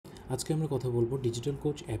আজকে আমরা কথা বলবো ডিজিটাল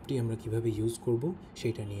কোচ অ্যাপটি আমরা কিভাবে ইউজ করব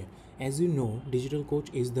সেটা নিয়ে। As you know, digital coach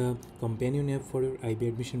is the companion app for IB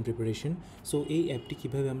admission preparation. So এই অ্যাপটি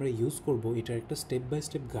কীভাবে আমরা ইউজ করব এটার একটা স্টেপ বাই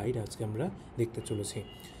স্টেপ গাইড আজকে আমরা দেখতে চলেছি।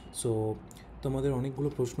 সো তোমাদের অনেকগুলো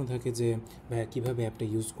প্রশ্ন থাকে যে ভাইয়া কীভাবে অ্যাপটা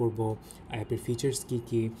ইউজ করব, অ্যাপের ফিচার্স কী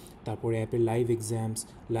কী, তারপরে অ্যাপের লাইভ এক্সামস,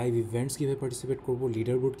 লাইভ ইভেন্টস কীভাবে পার্টিসিপেট করব,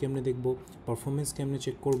 লিডার বোর্ড কেমনে দেখব, পারফরমেন্স কেমনে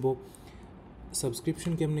চেক করব,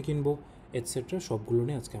 সাবস্ক্রিপশন কেমনে কিনবো, এটসেট্রা সবগুলো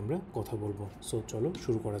নিয়ে আজকে আমরা কথা বলবো। সো চলো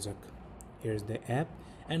শুরু করা যাক। Here is the app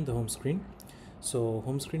and the home screen. So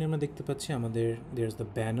home স্ক্রিনে আমরা দেখতে পাচ্ছি আমাদের there is the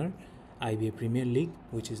banner IBA Premier League,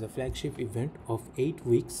 which is a flagship event of 8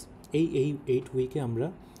 weeks. এই 8 উইকে আমরা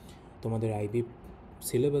তোমাদের IBA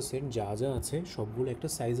সিলেবাসের যা যা আছে সবগুলো একটা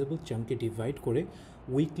সাইজেবল চাঙ্কে ডিভাইড করে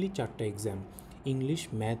উইকলি 4টা exam, English,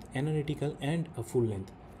 math, analytical and a full length.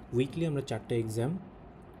 Weekly আমরা 4টা এক্সাম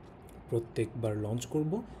প্রত্যেকবার লঞ্চ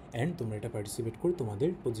করব অ্যান্ড তোমরা এটা পার্টিসিপেট করে তোমাদের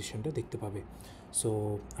পজিশনটা দেখতে পাবে। সো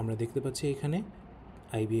আমরা দেখতে পাচ্ছি এখানে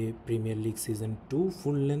IBA premier league season 2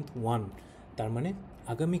 full length 1, তার মানে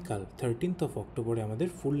আগামীকাল 13th of October আমাদের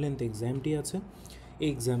ফুল লেন্থ এক্সামটি আছে। এই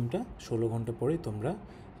এক্সামটা 16 ঘন্টা পরে তোমরা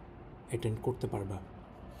অ্যাটেন্ড করতে পারবা।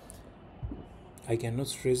 I can not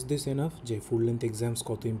stress this enough যে ফুল লেন্থ এক্সামস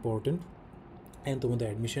কত ইম্পর্টেন্ট। অ্যান্ড তোমাদের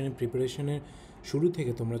অ্যাডমিশনের প্রিপারেশনের শুরু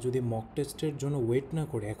থেকে তোমরা যদি মক টেস্টের জন্য ওয়েট না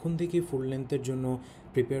করে এখন থেকেই ফুল লেন্থের জন্য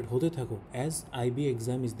প্রিপেয়ার হতে থাকো, as IBA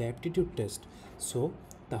exam is the aptitude test, so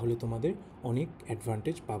তাহলে তোমাদের অনেক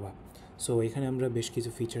অ্যাডভান্টেজ পাবা। সো এখানে আমরা বেশ কিছু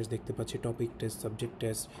ফিচার্স দেখতে পাচ্ছি, topic test, subject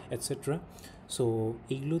test, etcetera. So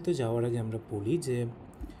এইগুলোতে যাওয়ার আগে আমরা বলি যে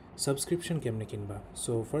সাবস্ক্রিপশন কেমনে কিনবা।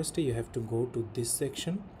 সো ফার্স্টে you have to go to this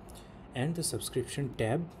section and the subscription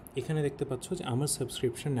tab. এখানে দেখতে পাচ্ছ যে আমার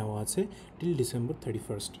সাবস্ক্রিপশন নেওয়া আছে টিল December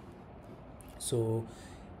 31st। সো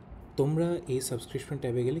তোমরা এই সাবস্ক্রিপশন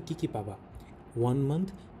ট্যাবে গেলে কী কী পাবা? 1 month,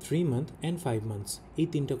 3 month অ্যান্ড 5 months, এই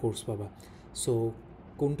 3টা কোর্স পাবা। সো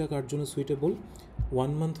কোনটা কার জন্য সুইটেবল?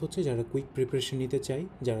 1 month হচ্ছে যারা কুইক প্রিপারেশন নিতে চাই,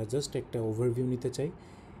 যারা জাস্ট একটা ওভারভিউ নিতে চাই,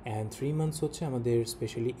 অ্যান্ড 3 months হচ্ছে আমাদের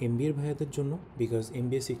স্পেশালি MBA ভাইয়াদের জন্য, বিকজ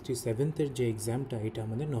MBA 67th যে এক্সামটা এটা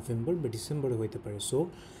আমাদের নভেম্বর বা ডিসেম্বরে হতে পারে। সো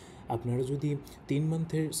আপনারা যদি 3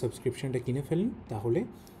 মান্থের সাবস্ক্রিপশানটা কিনে ফেলেন তাহলে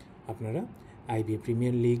আপনারা IBA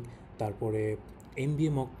প্রিমিয়ার লিগ, তারপরে MBA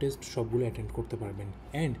মক টেস্ট সবগুলো অ্যাটেন্ড করতে পারবেন।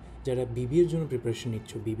 অ্যান্ড যারা BBA এর জন্য প্রিপারেশন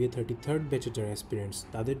নিচ্ছ, BBA 33rd ব্যাচের যারা অ্যাসপিরেন্টস,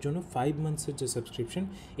 তাদের জন্য 5 মান্থসের যে সাবস্ক্রিপশন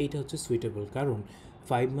এইটা হচ্ছে সুইটেবল, কারণ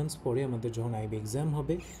 5 মান্থস পরে আমাদের যখন IBA এক্সাম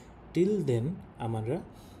হবে টিল দেন আমরা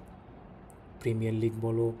প্রিমিয়ার লিগ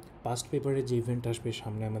বলো, পাস্ট পেপারের যে ইভেন্ট আসবে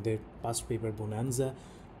সামনে আমাদের পাস্ট পেপার বোনানজা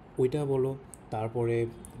ওইটা বলো, তারপরে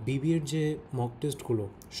BBAর যে মক টেস্টগুলো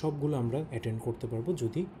সবগুলো আমরা অ্যাটেন্ড করতে পারবো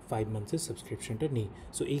যদি 5 মান্থসের সাবস্ক্রিপশনটা নিই।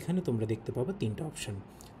 সো এইখানে তোমরা দেখতে পাবে 3টা অপশান,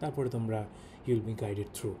 তারপরে তোমরা ইউল বি গাইডেড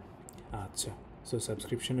থ্রু। আচ্ছা, সো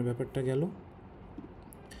সাবস্ক্রিপশনের ব্যাপারটা গেল।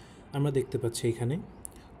 আমরা দেখতে পাচ্ছি এখানে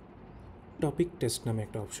টপিক টেস্ট নামে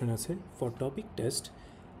একটা অপশান আছে। ফর টপিক টেস্ট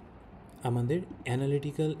আমাদের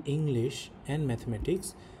অ্যানালিটিক্যাল, ইংলিশ অ্যান্ড ম্যাথমেটিক্স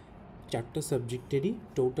 4টা সাবজেক্টেরই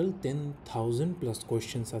টোটাল 10,000+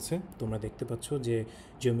 কোয়েশ্চেন্স আছে। তোমরা দেখতে পাচ্ছ যে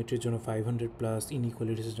জিওমেট্রির জন্য 500+,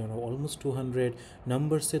 ইনইকুয়ালিটিসের জন্য অলমোস্ট 200,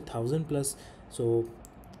 নাম্বারসের 1000+। সো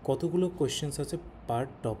কতগুলো কোয়েশ্চেন্স আছে পার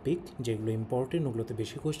টপিক, যেগুলো ইম্পর্টেন্ট ওগুলোতে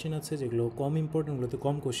বেশি কোয়েশ্চেন আছে, যেগুলো কম ইম্পর্টেন্ট ওগুলোতে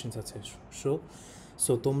কম কোয়েশ্চেন্স আছে।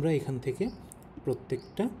 সো তোমরা এখান থেকে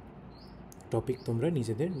প্রত্যেকটা টপিক তোমরা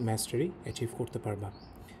নিজেদের মাস্টারি অ্যাচিভ করতে পারবা।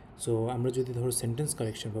 সো আমরা যদি ধরো সেন্টেন্স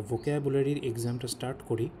কারেকশন বা ভোক্যাবুলারির এক্সামটা স্টার্ট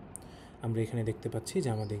করি, আমরা এখানে দেখতে পাচ্ছি যে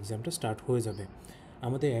আমাদের এক্সামটা স্টার্ট হয়ে যাবে।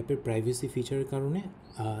 আমাদের অ্যাপের প্রাইভেসি ফিচারের কারণে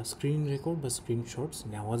স্ক্রিন রেকর্ড বা স্ক্রিনশটস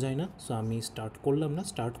নেওয়া যায় না। সো আমি স্টার্ট করলাম না।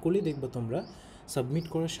 স্টার্ট করলেই দেখবা তোমরা সাবমিট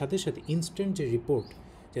করার সাথে সাথে ইনস্ট্যান্ট যে রিপোর্ট,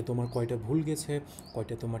 যে তোমার কয়টা ভুল গেছে,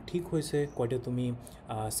 কয়টা তোমার ঠিক হয়েছে, কয়টা তুমি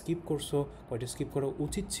স্কিপ করছো, কয়টা স্কিপ করা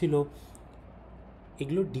উচিত ছিল,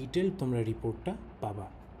 এগুলো ডিটেল তোমরা রিপোর্টটা পাবা।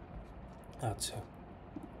 আচ্ছা,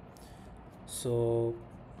 সো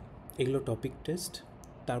এগুলো টপিক টেস্ট।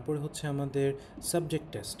 তারপরে হচ্ছে আমাদের সাবজেক্ট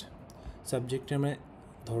টেস্ট। সাবজেক্টে আমরা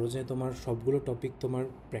ধরো যে তোমার সবগুলো টপিক তোমার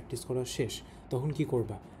প্র্যাকটিস করা শেষ, তখন কি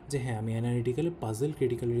করবা? যে হ্যাঁ, আমি অ্যানালিটিক্যালে puzzle,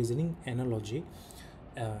 critical reasoning, analogy,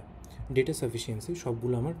 data sufficiency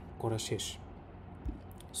সবগুলো আমার করা শেষ।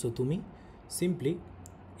 সো তুমি সিম্পলি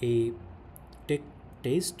এই take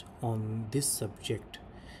test on this subject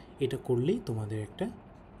এটা করলেই তোমাদের একটা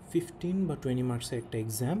 15 বা 20 মার্কসের একটা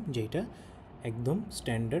এক্সাম, যেটা একদম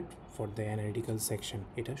standard for the analytical section,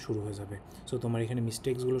 এটা শুরু হয়ে যাবে। সো তোমার এখানে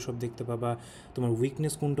মিস্টেক্সগুলো সব দেখতে পাবা, তোমার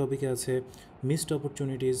উইকনেস কোন টপিকে আছে, মিসড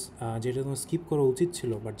অপরচুনিটিস, যেটা তোমার স্কিপ করা উচিত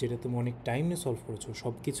ছিল বাট যেটা তুমি অনেক টাইম নিয়ে সলভ করেছো,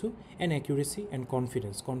 সব কিছু, অ্যান্ড অ্যাকিউরেসি অ্যান্ড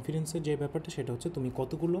কনফিডেন্স। কনফিডেন্সের যে ব্যাপারটা সেটা হচ্ছে তুমি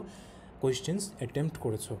কতগুলো কোয়েশ্চেন্স অ্যাটেম্প্ট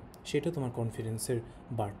করেছো, সেটা তোমার কনফিডেন্সের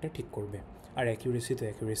বারটা ঠিক করবে। আর অ্যাকিউরেসি তো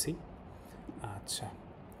অ্যাকিউরেসি। আচ্ছা,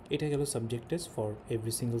 এটা গেল subject test for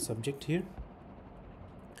every single subject here.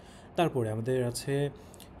 তারপরে আমাদের আছে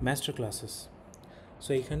মাস্টার ক্লাসেস।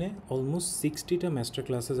 সো এখানে অলমোস্ট 60টা মাস্টার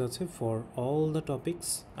ক্লাসেস আছে ফর অল দ্য টপিকস।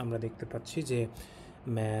 আমরা দেখতে পাচ্ছি যে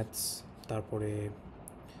ম্যাথস, তারপরে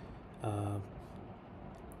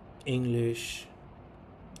ইংলিশ,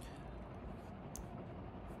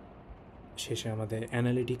 শেষে আমাদের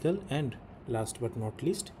analytical and last but not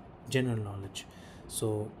list general knowledge. So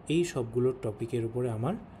এই সবগুলোর টপিকের উপরে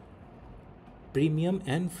আমার প্রিমিয়াম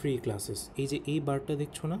অ্যান্ড ফ্রি ক্লাসেস, এই যে এই বারটা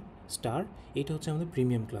দেখছো না স্টার, এটা হচ্ছে আমাদের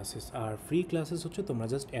প্রিমিয়াম ক্লাসেস। আর ফ্রি ক্লাসেস হচ্ছে তোমরা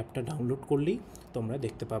জাস্ট অ্যাপটা ডাউনলোড করলেই তোমরা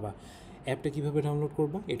দেখতে পাবা। অ্যাপটা কীভাবে ডাউনলোড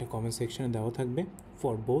করবা এটা কমেন্ট সেকশনে দেওয়া থাকবে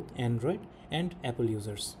for both Android and Apple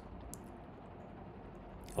users.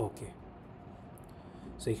 Okay,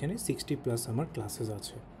 so এখানে 60+ আমার ক্লাসেস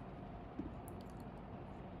আছে।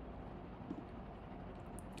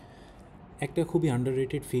 একটা খুবই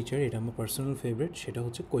আন্ডাররেটেড ফিচার, এটা আমার পার্সোনাল ফেভারিট, সেটা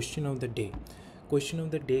হচ্ছে question of the day. Question of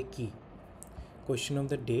the day key? Question of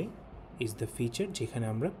the day is the feature যেখানে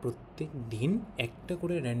আমরা প্রত্যেক দিন একটা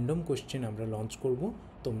করে র্যান্ডম কোয়েশ্চেন আমরা লঞ্চ করব,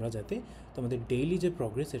 তোমরা যাতে তোমাদের ডেইলি যে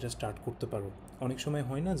প্রগ্রেস এটা স্টার্ট করতে পারো। অনেক সময়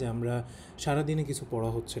হয় না যে আমরা সারাদিনে কিছু পড়া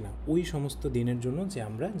হচ্ছে না, ওই সমস্ত দিনের জন্য যে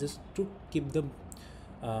আমরা just to keep the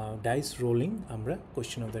dice rolling আমরা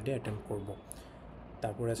question of the day attempt করব।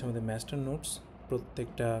 তারপরে আছে আমাদের মাস্টার নোটস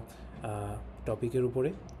প্রত্যেকটা টপিকের উপরে,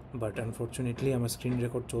 বাট আনফর্চুনেটলি আমার স্ক্রিন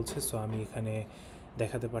রেকর্ড চলছে, সো আমি এখানে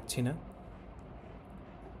দেখাতে পারছি না।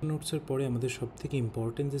 নোটসের পরে আমাদের সবথেকে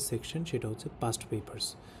ইম্পর্টেন্ট যে সেকশন সেটা হচ্ছে past papers.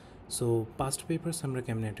 So past papers আমরা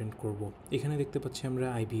কেমনে অ্যাটেন্ড করব? এখানে দেখতে পাচ্ছি আমরা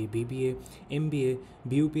IBA, BBA, MBA,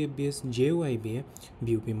 BUP FBS, JO IBA,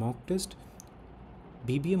 BUP mock test,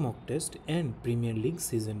 BBA mock test and premier league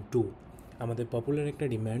season 2। আমাদের পপুলার একটা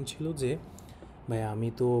ডিম্যান্ড ছিল যে ভাই আমি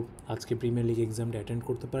তো আজকে প্রিমিয়ার লিগ এক্সামটা অ্যাটেন্ড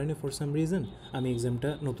করতে পারিনি ফর সাম রিজন, আমি এক্সামটা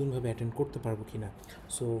নতুনভাবে অ্যাটেন্ড করতে পারবো কি না।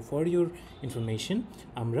 সো ফর ইউর ইনফরমেশন,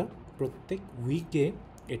 আমরা প্রত্যেক উইকে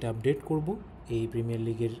এটা আপডেট করব এই প্রিমিয়ার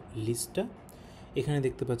লিগের লিস্টটা। এখানে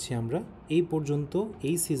দেখতে পাচ্ছি আমরা এই পর্যন্ত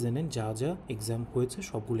এই সিজনে যা যা এক্সাম হয়েছে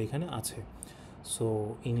সবগুলো এখানে আছে। So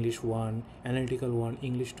English 1, analytical 1,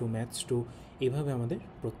 English 2, maths 2, এভাবে আমাদের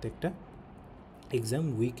প্রত্যেকটা এক্সাম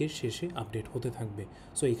উইকের শেষে আপডেট হতে থাকবে।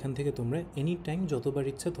 সো এখান থেকে তোমরা এনি টাইম যতবার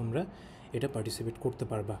ইচ্ছা তোমরা এটা পার্টিসিপেট করতে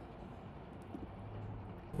পারবা।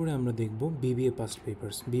 তারপরে আমরা দেখব BBA past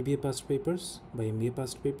papers. BBA past papers বা MBA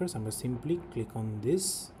পাস্ট পেপার্স, আমরা simply click on this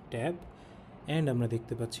tab and আমরা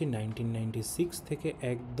দেখতে পাচ্ছি 1996 থেকে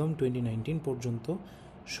একদম 2019 পর্যন্ত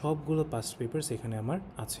সবগুলো পাস্ট পেপার্স এখানে আমার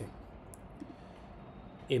আছে।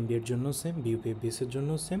 MBA এর জন্য সেম, BUP FBS এর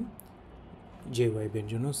জন্য সেম, JYB এর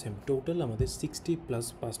জন্য সেম। টোটাল আমাদের 60+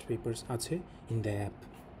 পাস্ট পেপার্স আছে in the app.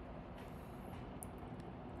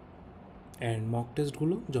 And mock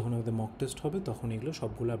টেস্টগুলো যখন আমাদের মক টেস্ট হবে তখন এগুলো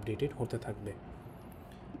সবগুলো আপডেটেড হতে থাকবে।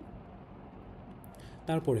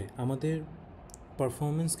 তারপরে আমাদের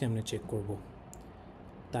পারফরমেন্স কেমনে চেক করব?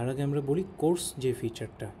 তার আগে আমরা বলি কোর্স যে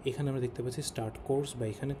ফিচারটা, এখানে আমরা দেখতে পাচ্ছি স্টার্ট কোর্স বা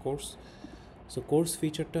এখানে কোর্স। সো কোর্স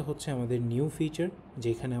ফিচারটা হচ্ছে আমাদের নিউ ফিচার,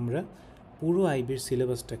 যেখানে আমরা পুরো আইবির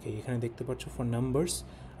সিলেবাসটাকে এখানে দেখতে পাচ্ছ ফর নাম্বারস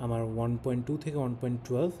আমার 1.2 থেকে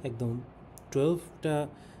 1.12 একদম 12টা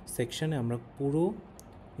সেকশানে আমরা পুরো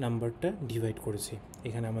নাম্বারটা ডিভাইড করেছি।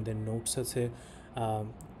 এখানে আমাদের নোটস আছে,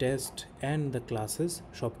 টেস্ট অ্যান্ড দ্য ক্লাসেস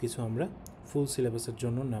সব কিছু আমরা ফুল সিলেবাসের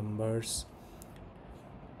জন্য numbers,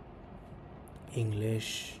 English,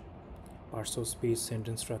 parts of speech,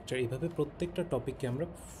 sentence structure, এইভাবে প্রত্যেকটা টপিককে আমরা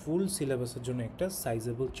ফুল সিলেবাসের জন্য একটা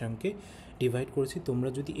সাইজেবল চাঙ্কে ডিভাইড করেছি। তোমরা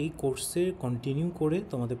যদি এই কোর্সে কন্টিনিউ করে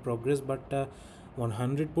তোমাদের প্রগ্রেস বারটা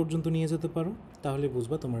 100 পর্যন্ত নিয়ে যেতে পারো তাহলে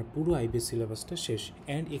বুঝবা তোমার পুরো IBA সিলেবাসটা শেষ।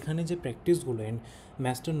 অ্যান্ড এখানে যে প্র্যাকটিসগুলো অ্যান্ড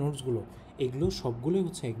মাস্টার নোটসগুলো এগুলো সবগুলোই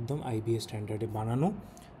হচ্ছে একদম IBA স্ট্যান্ডার্ডে বানানো,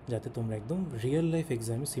 যাতে তোমরা একদম রিয়েল লাইফ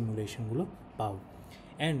এক্সামে সিমুলেশনগুলো পাও।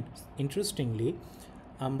 অ্যান্ড ইন্টারেস্টিংলি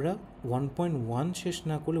আমরা 1.1 শেষ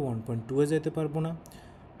না করলে 1.2-এ যেতে পারবো না,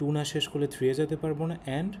 2 না শেষ করলে 3-এ যেতে পারবো না,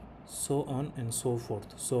 and so on and so fourth.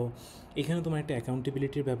 So এখানে তোমার একটা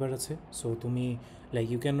অ্যাকাউন্টেবিলিটির ব্যাপার আছে। সো তুমি like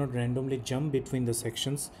you can not randomly jump between the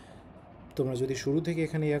sections. তোমরা যদি শুরু থেকে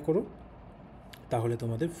এখানে করো তাহলে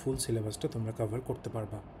তোমাদের ফুল সিলেবাসটা তোমরা কভার করতে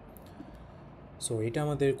পারবা। সো এটা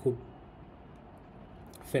আমাদের খুব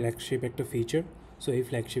ফ্ল্যাগশিপ একটা ফিচার। সো এই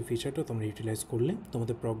ফ্ল্যাগশিপ ফিচারটা তোমরা ইউটিলাইজ করলে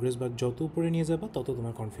তোমাদের প্রগ্রেস বার যত উপরে নিয়ে যাবা তত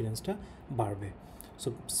তোমার কনফিডেন্সটা বাড়বে। So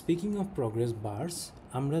speaking of progress burst,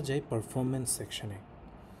 আমরা যাই পারফরমেন্স সেকশনে।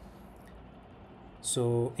 সো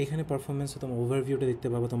এখানে পারফরমেন্সে তোমার ওভারভিউটা দেখতে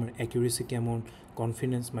পাবো, তোমার অ্যাকিউরেসি কেমন,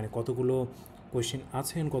 কনফিডেন্স মানে কতগুলো কোয়েশ্চেন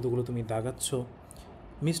আছে অ্যান্ড কতগুলো তুমি দাগাচ্ছ,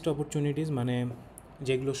 মিসড অপরচুনিটিস মানে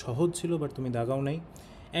যেগুলো সহজ ছিল বাট তুমি দাগাও নাই,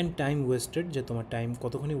 অ্যান্ড টাইম ওয়েস্টেড, যে তোমার টাইম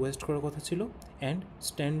কতক্ষণই ওয়েস্ট করার কথা ছিল, অ্যান্ড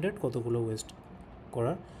স্ট্যান্ডার্ড কতগুলো ওয়েস্ট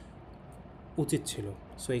করা উচিত ছিল।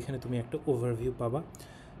 সো এখানে তুমি একটা ওভারভিউ পাবা।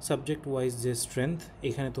 সাবজেক্ট ওয়াইজ যে স্ট্রেংথ,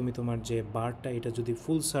 এখানে তুমি তোমার যে বারটা এটা যদি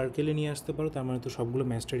ফুল সার্কেলে নিয়ে আসতে পারো তার মানে তো সবগুলো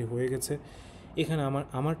মাস্টারি হয়ে গেছে। এখানে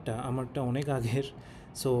আমারটা অনেক আগের।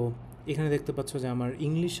 সো এখানে দেখতে পাচ্ছ যে আমার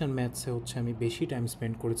ইংলিশ আর ম্যাথসে হচ্ছে আমি বেশি টাইম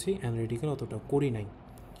স্পেন্ড করেছি, অ্যানালিটিক্যাল অতটা করি নাই।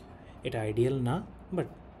 এটা আইডিয়াল না, বাট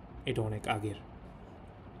এটা অনেক আগের।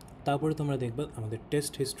 তারপরে তোমরা দেখবে আমাদের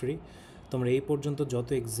টেস্ট হিস্ট্রি। তোমরা এই পর্যন্ত যত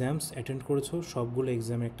এক্সামস অ্যাটেন্ড করেছো সবগুলো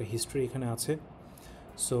এক্সামের একটা হিস্ট্রি এখানে আছে।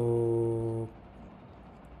 সো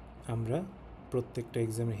আমরা প্রত্যেকটা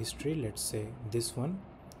এক্সামের history, let's say this one,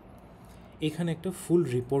 এখানে একটা ফুল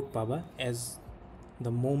রিপোর্ট পাবা as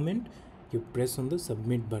the moment you press on the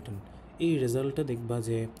submit button. এই রেজাল্টটা দেখবা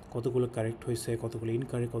যে কতগুলো কারেক্ট হয়েছে, কতগুলো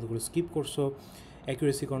ইনকারেক্ট, কতগুলো স্কিপ করছো,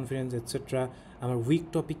 অ্যাকুরেসি, কনফিডেন্স এটসেট্রা। আমার উইক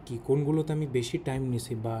টপিক কী, কোনগুলোতে আমি বেশি টাইম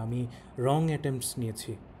নিয়েছি বা আমি রং অ্যাটেম্পটস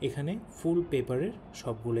নিয়েছি, এখানে ফুল পেপারের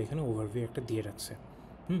সবগুলো এখানে ওভারভিউ একটা দিয়ে রাখছে।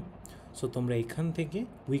 সো তোমরা এখান থেকে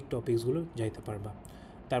উইক টপিকসগুলো যাইতে পারবা।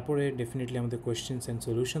 তারপরে ডেফিনেটলি আমাদের কোয়েশ্চেন্স অ্যান্ড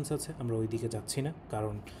সলিউশনস আছে, আমরা ওই দিকে যাচ্ছি না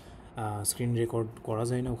কারণ স্ক্রিন রেকর্ড করা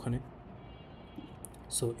যায় না ওখানে।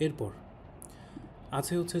 সো এরপর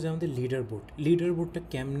আছে হচ্ছে যে আমাদের লিডার বোর্ডটা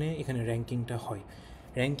কেমনে এখানে র্যাঙ্কিংটা হয়।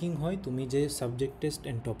 র্যাঙ্কিং হয় তুমি যে subject test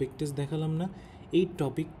and topic test দেখালাম না, এই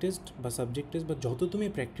টপিক টেস্ট বা সাবজেক্ট টেস্ট বা যত তুমি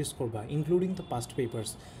প্র্যাকটিস করবা ইনক্লুডিং দ্য পাস্ট পেপার্স,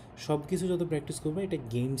 সব কিছু যত প্র্যাকটিস করবা এটা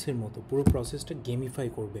গেমসের মতো পুরো প্রসেসটা গেমিফাই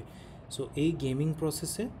করবে। সো এই গেমিং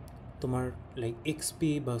প্রসেসে তোমার লাইক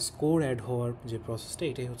এক্সপি বা স্কোর অ্যাড হওয়ার যে প্রসেসটা,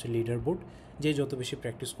 এটাই হচ্ছে লিডার বোর্ড। যে যত বেশি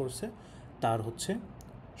প্র্যাকটিস করছে তার হচ্ছে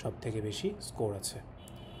সব থেকে বেশি স্কোর আছে।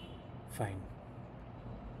 ফাইন।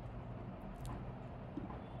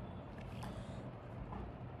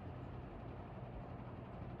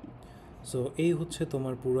 সো এই হচ্ছে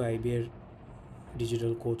তোমার পুরো আইবিএর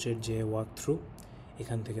ডিজিটাল কোচের যে ওয়াক থ্রু,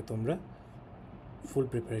 এখান থেকে তোমরা ফুল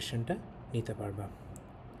প্রিপারেশনটা নিতে পারবা।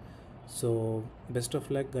 So best of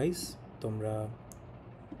luck guys. তোমরা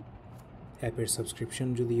অ্যাপের সাবস্ক্রিপশন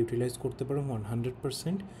যদি ইউটিলাইজ করতে পারো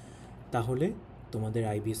 100%, তাহলে তোমাদের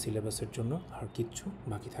আইবি সিলেবাসের জন্য আর কিচ্ছু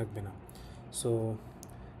বাকি থাকবে না। So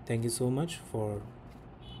thank you so much for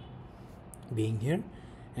being here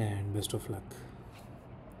and best of luck.